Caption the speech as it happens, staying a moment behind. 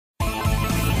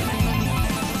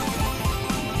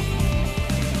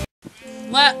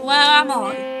Where am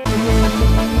I?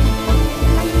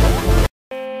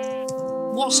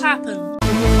 What's happened?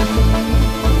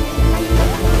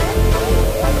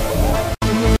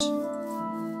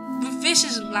 This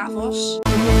isn't Lavos.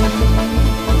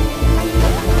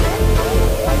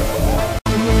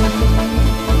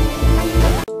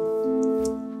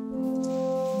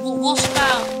 What's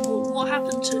about? What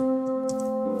happened to?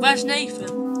 Where's Nathan?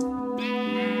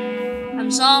 And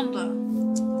Xander?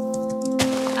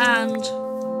 And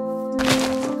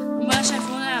where's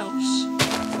everyone else?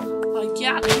 Like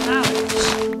Jan and Alex.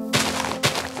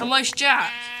 And where's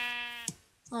Jack?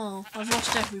 Oh, I've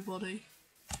lost everybody.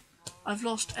 I've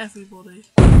lost everybody.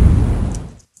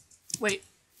 Wait,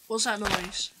 what's that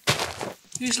noise?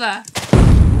 Who's there?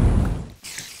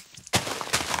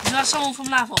 Is that someone from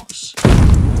Lavos?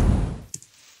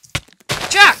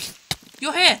 Jack!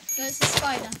 You're here! No, it's a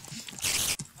spider.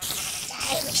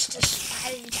 It's the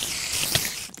spider.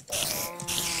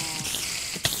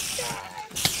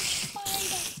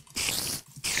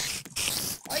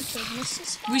 I killed Mr.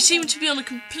 Spider. We seem to be on a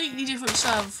completely different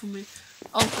server from the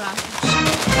old Lavos.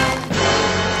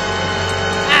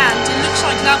 And it looks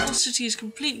like Lavos City is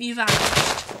completely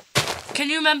vanished. Can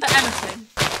you remember anything?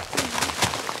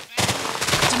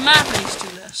 Did Madmaze do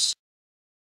this?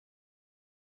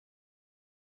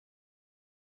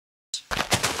 I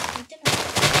don't know.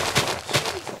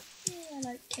 Yeah, I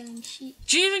like killing sheep.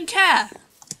 Do you even care?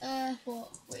 What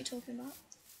are you talking about?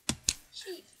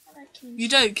 Sheep. I like killing You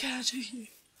sheep. don't care, do you?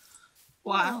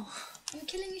 Wow. I'm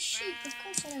killing a sheep, of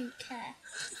course I don't care.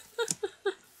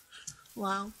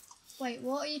 Wow. Wait,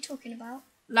 what are you talking about?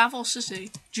 Lavos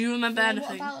City. Do you remember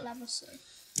anything? What about Lavos?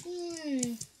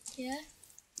 Yeah.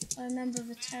 I remember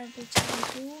the terrible.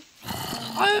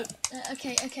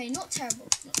 Okay, not terrible.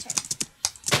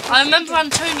 I remember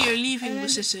Antonio leaving the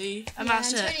city, and yeah,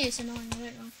 that's Antonio's annoying,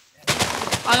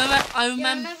 I don't know. I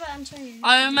remember Antonio.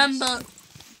 I remember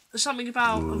something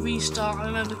about a restart. I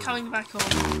remember coming back on.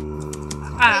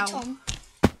 Ow. Wait, Tom.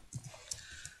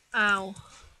 Ow.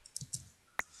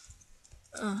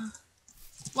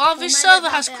 Well, this server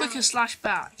has quicker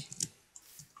 /back.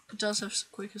 It does have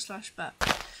quicker /back.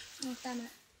 Oh, damn it.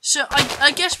 So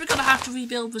I guess we're gonna have to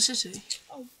rebuild the city.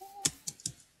 Oh, what?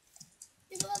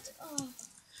 Yeah, but that's, oh.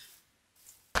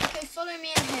 Okay, follow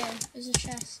me in here. There's a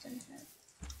chest in here.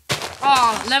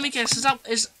 Ah, let me guess.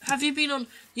 Have you been on?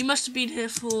 You must have been here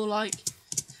for like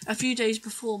a few days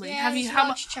before me. Yeah, Have you? How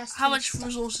much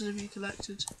resources have you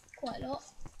collected? Quite a lot.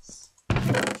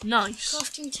 Nice.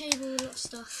 Crafting table, a lot of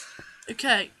stuff.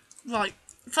 Okay, right.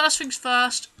 First things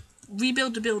first.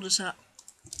 Rebuild the builder's hut.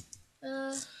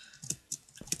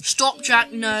 Stop,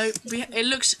 Jack. No,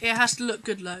 it has to look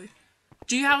good, though.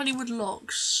 Do you have any wood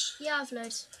logs? Yeah, I've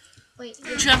loads. Wait.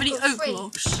 Yeah, do you have any oak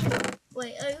logs?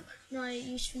 Wait, oak? No, I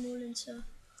used them all into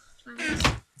plants.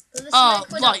 But there's Oh,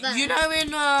 some right. up there. You know in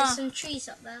There's some trees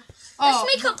up there. Oh,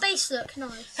 Let's make our base look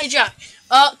nice. Hey, Jack.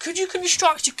 Could you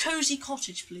construct a cozy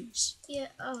cottage, please? Yeah.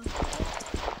 Oh.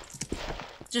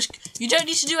 You don't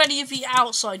need to do any of the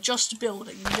outside, just the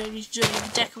building. You don't need to do any of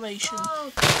the decoration.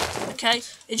 Oh. Okay?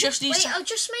 It just needs I'll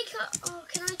just make a. Oh,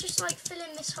 can I just like fill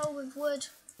in this hole with wood?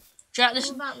 Jack,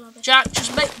 listen. Jack,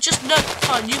 no,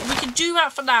 fine. We can do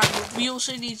that for now. But we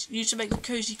also need you to make the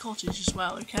cozy cottage as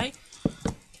well. Okay?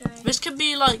 Okay. This can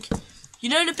be like, you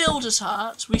know, the builder's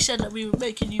hut. We said that we would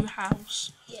make a new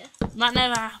house. Yeah. That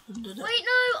never happened, did it? Wait,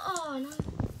 no. Oh no.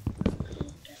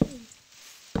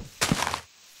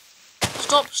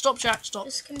 Stop, Jack, stop.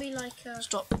 This can be like a...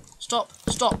 Stop.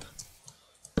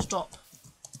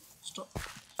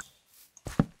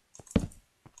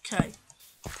 Okay.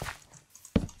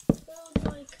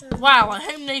 Wow, I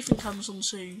hope Nathan comes on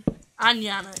soon. And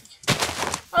Yannick.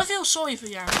 I feel sorry for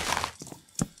Yannick.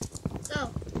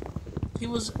 Oh. He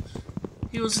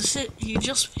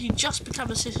just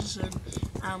become a citizen,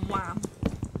 and wham.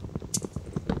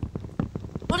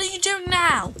 What are you doing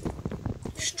now?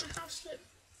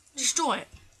 Destroy it.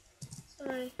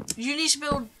 Sorry. You need to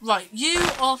build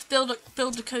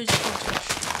build a cozy cottage.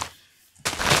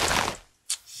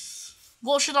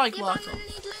 What should I work on? I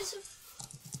need loads of...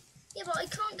 Yeah, but I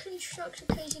can't construct a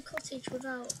cozy cottage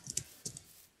without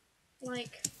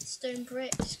like stone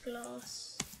bricks,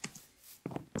 glass.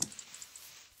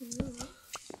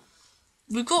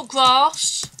 We've got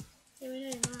grass. Yeah, we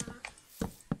know that.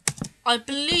 I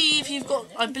believe you've got.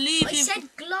 I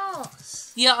said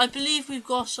glass. Yeah, I believe we've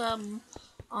got Yeah,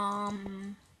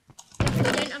 but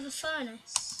we don't have a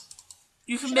furnace.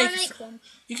 You can Should make, I make one.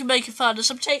 You can make a furnace.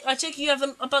 I take you have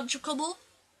a bunch of cobble.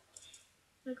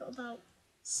 I got about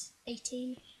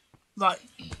 18. Right.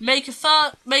 Make a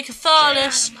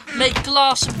furnace. Make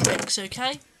glass and bricks.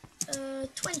 Okay.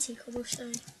 20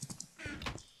 cobblestone.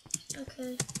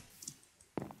 Okay.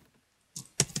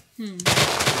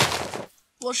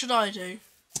 What should I do?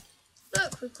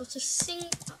 Look, we've got a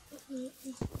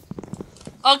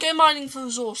I'll go mining for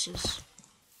resources.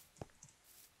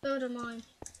 build a mine.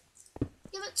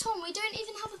 Yeah, but Tom, we don't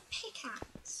even have a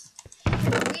pickaxe.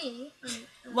 We.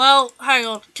 Well, hang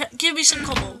on. Give me some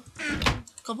cobble.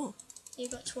 Cobble. You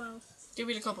got 12. Give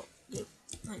me the cobble. Good.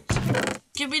 Thanks.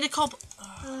 Give me the cobble.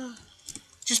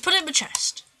 Just put it in the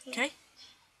chest. Okay?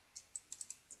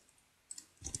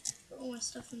 Put all my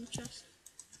stuff in the chest.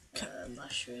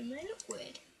 Mushroom, they look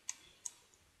weird.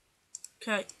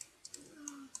 Okay.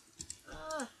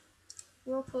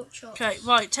 Raw pork chops. Okay,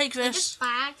 right, take They're this. just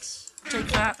bags. Take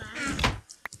that. Bags.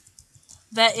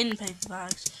 They're in paper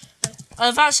bags.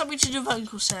 That's something to do with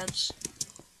Uncle says.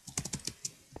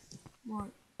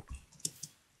 Right.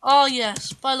 Oh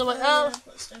yes. By the way,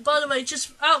 by the way,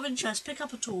 just out of interest, pick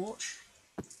up a torch.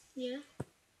 Yeah.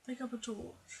 Pick up a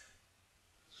torch.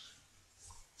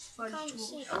 Find a Can't torch.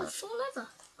 see. Oh, full leather.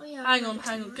 Oh yeah. Hang on.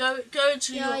 Go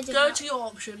to your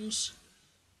options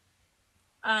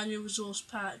and your resource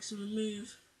packs and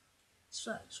remove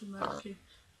stacks from there. Okay.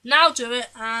 Now do it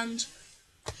and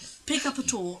pick up a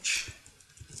torch.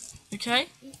 Okay?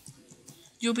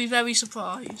 You'll be very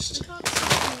surprised. I can't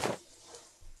see it.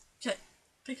 Okay,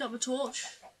 pick up a torch.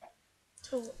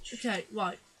 Torch. Okay,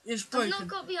 right. It's broken. I've not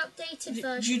got the updated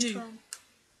version. You do. Tom.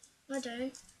 I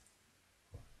don't.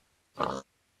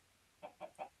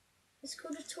 It's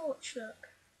called a torch, look.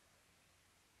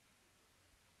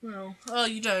 No. Oh,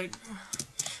 you don't.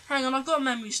 Hang on, I've got a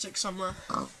memory stick somewhere.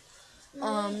 No,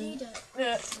 I don't need it.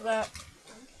 Yeah, that.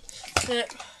 Yeah.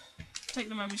 Take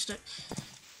the memory stick.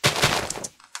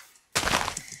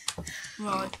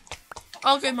 Right.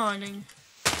 I'll go mining.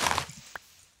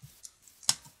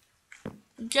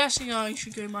 I'm guessing I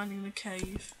should go mining in the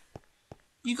cave.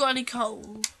 You got any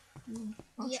coal?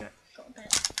 I'll check. Got a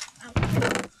bit. Ow.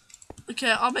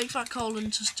 Okay, I'll make that coal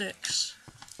into sticks.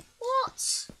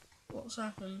 What? What's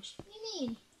happened? What do you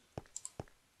mean?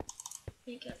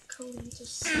 You get coal into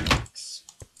sticks.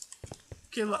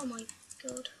 Okay, Oh my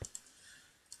god.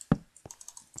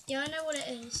 Yeah, I know what it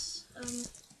is.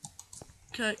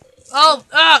 Okay.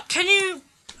 Can you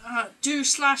do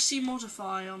 /c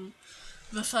modify on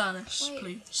the furnace,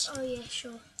 please? Oh yeah,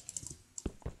 sure.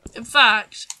 In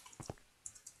fact,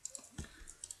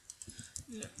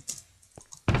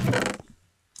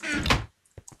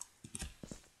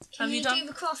 Can you do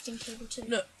the crafting table too?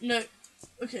 No.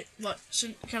 Okay, right.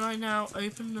 So can I now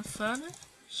open the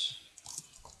furnace?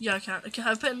 Yeah, I can. Okay,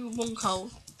 I put in one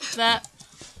coal. There.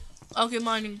 I'll go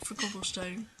mining for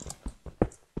cobblestone.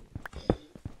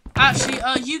 Actually,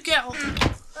 you get. Okay.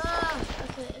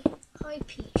 Hi,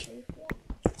 Pichu. What?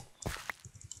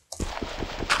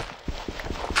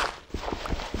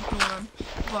 Go on.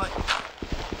 Right.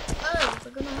 Oh,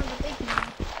 we're gonna have a big one.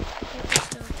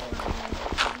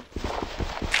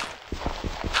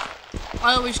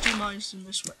 I always do mines in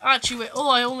this way. Actually, wait. Oh,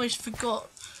 I almost forgot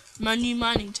my new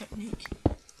mining technique.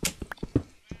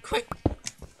 Quick.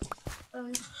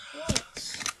 What?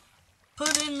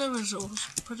 Put in the resource.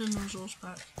 Put in the resource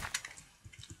pack.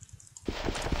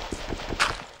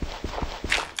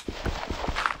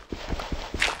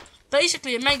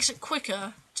 Basically, it makes it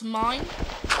quicker to mine.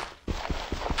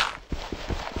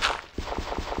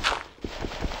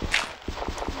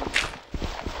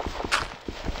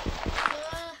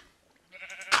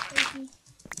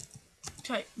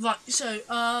 Okay, right. So,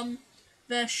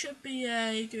 there should be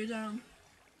a go down.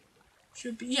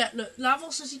 Should be look.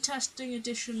 Lavos City Testing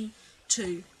Edition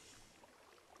 2.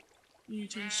 You need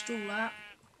to install that.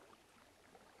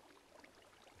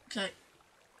 Okay.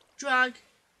 Drag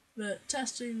the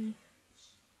Testing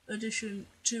Edition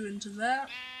 2 into there.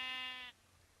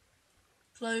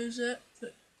 Close it.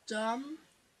 Put done.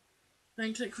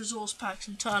 Then click Resource Packs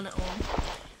and turn it on.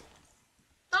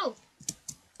 Oh.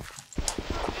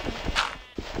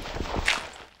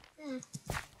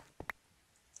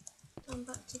 I'm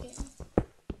back to getting.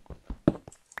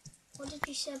 What did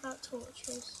you say about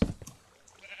torches?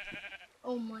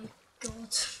 Oh my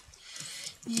god.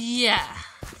 Yeah.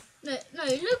 No,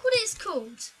 look what it's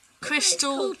called.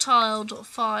 Crystal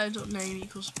tile.fire.name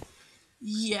equals.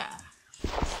 Yeah.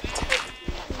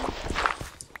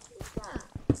 What's that?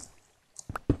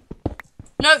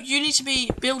 No, you need to be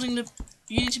building the.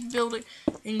 You need to be building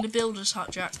in the builder's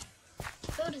hut, Jack.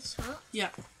 Builder's hut? Yeah.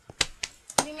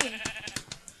 What do you mean?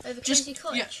 Over Cozy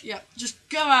Cottage? Yeah. Just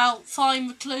go out, find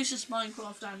the closest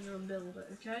Minecraft annual and build it,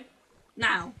 okay?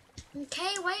 Now.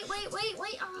 Okay, wait.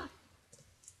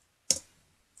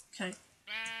 Okay.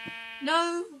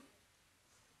 No.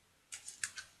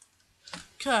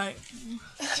 Okay.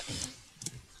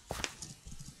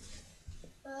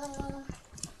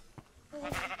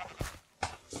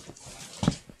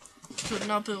 Good,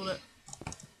 now build it.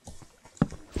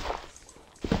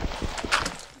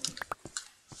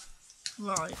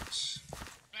 Right.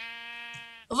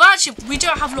 Well, actually, we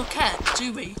don't have locket,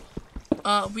 do we?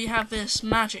 We have this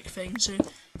magic thing. So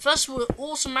first of all, it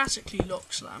automatically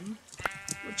locks them,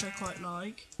 which I quite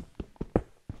like.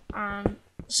 And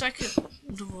second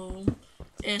of all,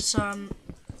 it's so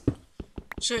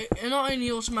it not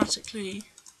only automatically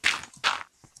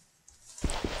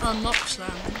unlocks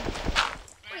them.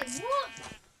 Wait, what?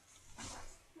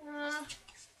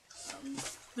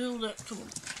 Build it. Come on.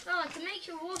 Oh, I can make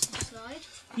your water slide.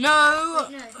 No.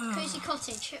 Wait, no, cozy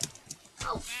cottage.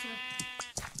 Oh,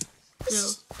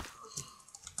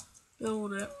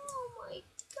 Build it. oh my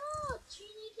god! You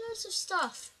need loads of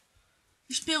stuff.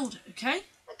 Just build it, okay?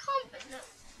 I can't.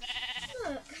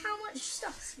 Look, how much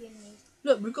stuff do you need?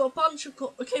 Look, we've got a bunch of.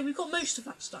 Okay, we've got most of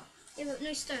that stuff. Yeah, but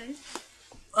no stone.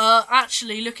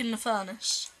 Actually, look in the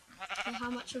furnace. So how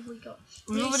much have we got?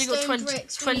 We've already got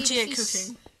 28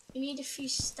 cooking. We need a few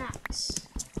stacks.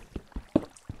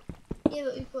 Yeah,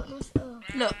 but we've got nothing. Oh.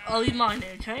 Look, I'll be mining,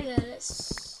 okay? Yeah,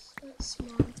 let's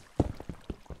mine.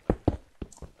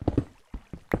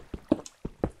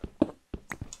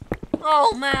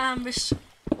 Oh man, this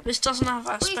doesn't have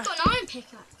that. We've got an iron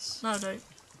pickaxe. No, don't.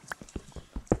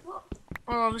 What?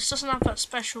 Oh, this doesn't have that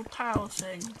special power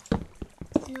thing.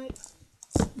 Nope.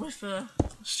 With a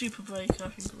super breaker, I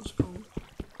think it was called.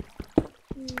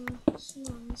 No, it's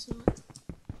not, isn't it?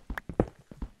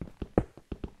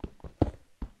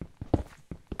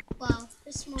 Wow,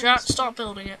 this one. Jack, start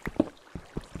building it.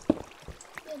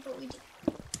 Yeah, but we do.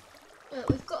 Look,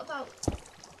 we've got about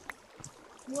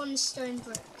 1 stone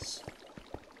bricks.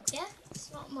 Yeah,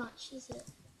 it's not much, is it?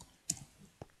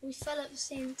 We fell at the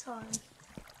same time.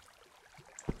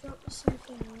 Drop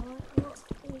something, right?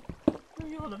 What are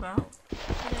you on about?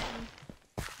 I don't know.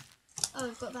 Oh,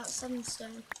 we've got about 7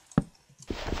 stone.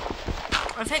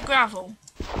 I've hit gravel.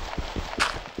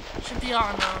 Should be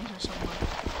iron around here somewhere.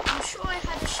 I'm sure I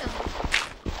had a shovel.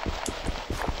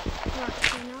 Right,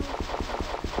 so now we've got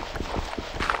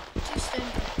 2 stone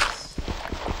bricks.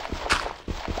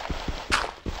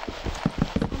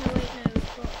 Oh no, wait, no,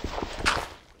 we've got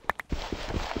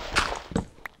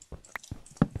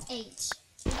 8.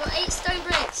 We've got 8 stone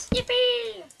bricks.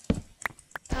 Yippee!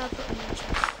 Put them in the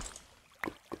chest.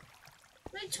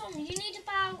 Wait, Tom, you need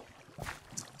about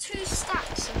 2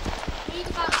 stacks of them. You need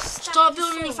about a stack. Start and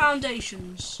building 4. the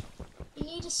foundations. You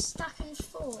need a stack and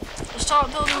 4.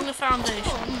 Start building the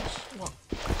foundations. What?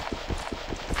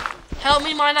 Help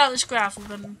me mine out this gravel,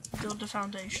 then build the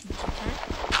foundations, okay?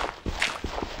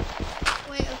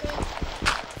 Wait, I'll go.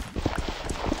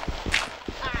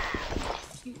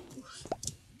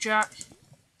 Jack.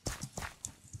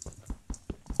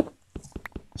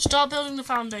 Start building the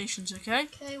foundations, okay?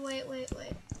 Okay, wait.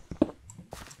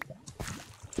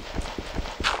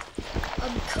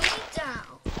 I'm coming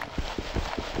down.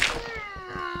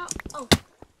 Oh,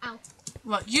 ow.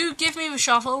 Right, you give me the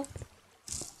shovel.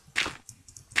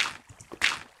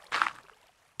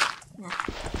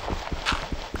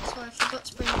 Sorry, I forgot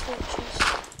to bring torches.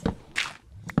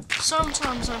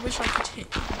 Sometimes I wish I could hit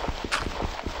you.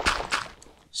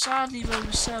 Sadly, though,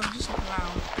 the server doesn't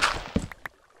allow it.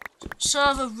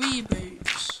 Server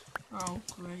reboots. Oh,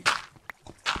 great.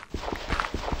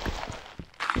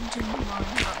 Continue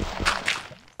mining up.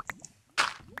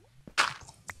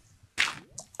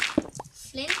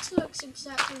 Flint looks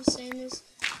exactly the same as.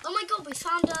 Oh my god, we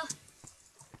found a.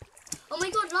 Oh my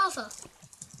god, lava.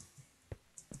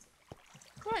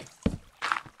 Great.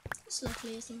 That's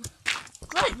lovely, isn't it?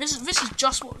 Great, this is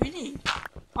just what we need.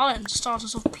 Iron to start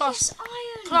us off, plus Yes,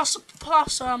 iron.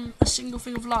 plus a single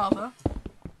thing of lava.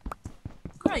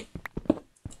 Great.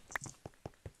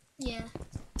 Yeah.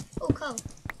 Oh, coal.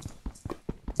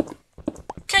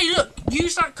 Okay, look,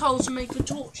 use that coal to make the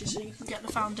torches so you can get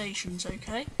the foundations,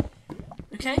 okay?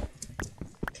 Okay?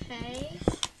 Okay.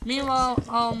 Meanwhile,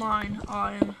 I'll mine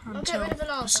iron I'll get until rid of the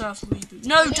lava. the server reboot.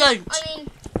 No, don't! I mean,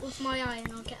 with my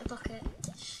iron, I'll get a bucket.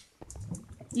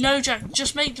 No, Jack,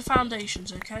 just make the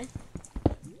foundations, okay?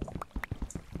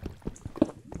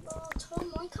 Oh, Tom,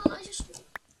 why can't I just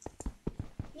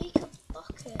make a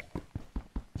bucket?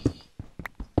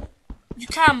 You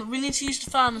can, but we need to use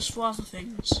the furnace for other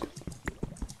things.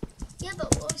 Yeah,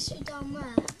 but what's it down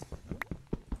there?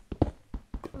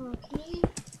 Oh, can you...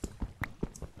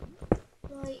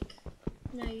 Like...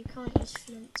 No, you can't use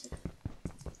flint to...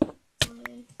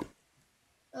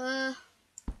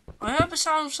 I heard the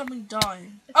sound of something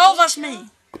dying. Okay, oh, that's me!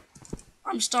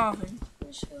 I'm starving.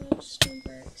 Stone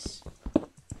bricks.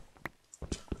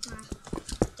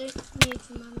 Don't need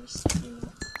them, I'm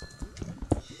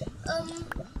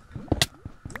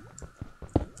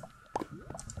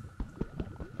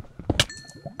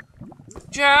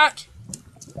Jack,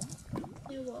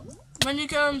 Yeah, what? when you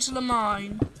go into the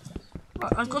mine,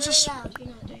 I've got You're to. very loud, you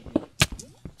know, don't you?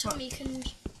 Tommy, you can.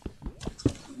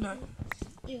 No.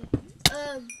 Yeah.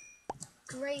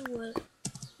 Grey wood.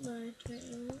 No,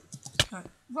 don't know. No.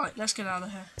 Right, let's get out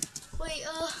of here. Wait,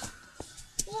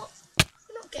 what?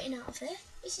 We're not getting out of here.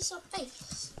 This is our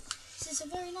base. This is a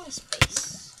very nice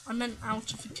base. I meant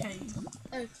out of the cave.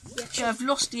 Oh, yeah. Okay, I've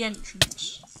lost the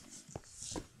entrance.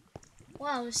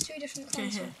 Wow, there's 2 different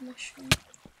kinds here. of mushroom.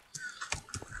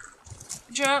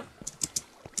 Jack.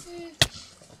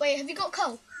 Wait, have you got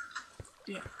coal?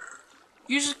 Yeah.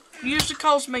 Use the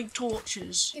coal to make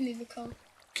torches. Give me the coal.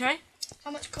 Okay.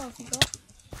 How much coal have you got?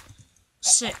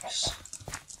 6.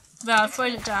 There, I've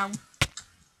thrown it down.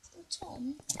 Oh,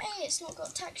 Tom, hey, it's not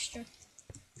got texture.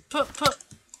 Put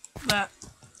there.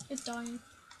 You're dying.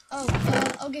 Oh,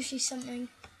 I'll give you something.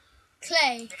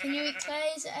 Clay. Can you eat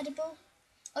clay? Is it edible?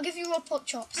 I'll give you raw pork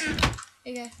chops. Here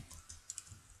you go.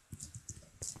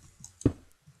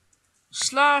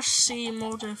 /C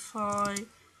modify.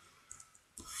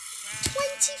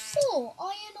 24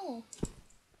 iron ore.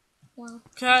 Wow.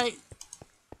 Okay.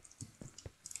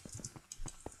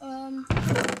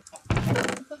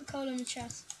 Put coal in the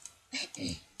chest.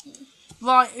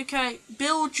 Right, okay.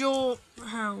 Build your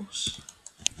house.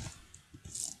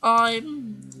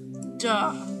 I'm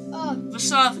done. Oh. The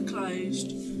server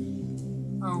closed.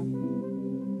 Oh.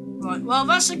 Right, well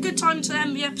that's a good time to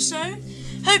end the episode.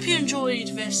 Hope you enjoyed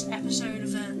this episode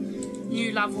of the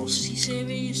new Lavos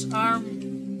series. I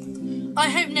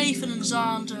hope Nathan and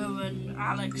Xander and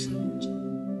Alex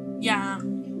and Jan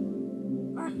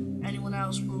and anyone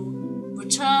else will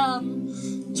return.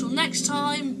 Until next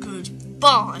time,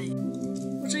 goodbye.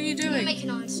 What are you doing? I'm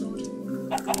making an iron sword.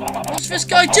 What's this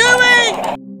guy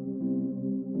doing?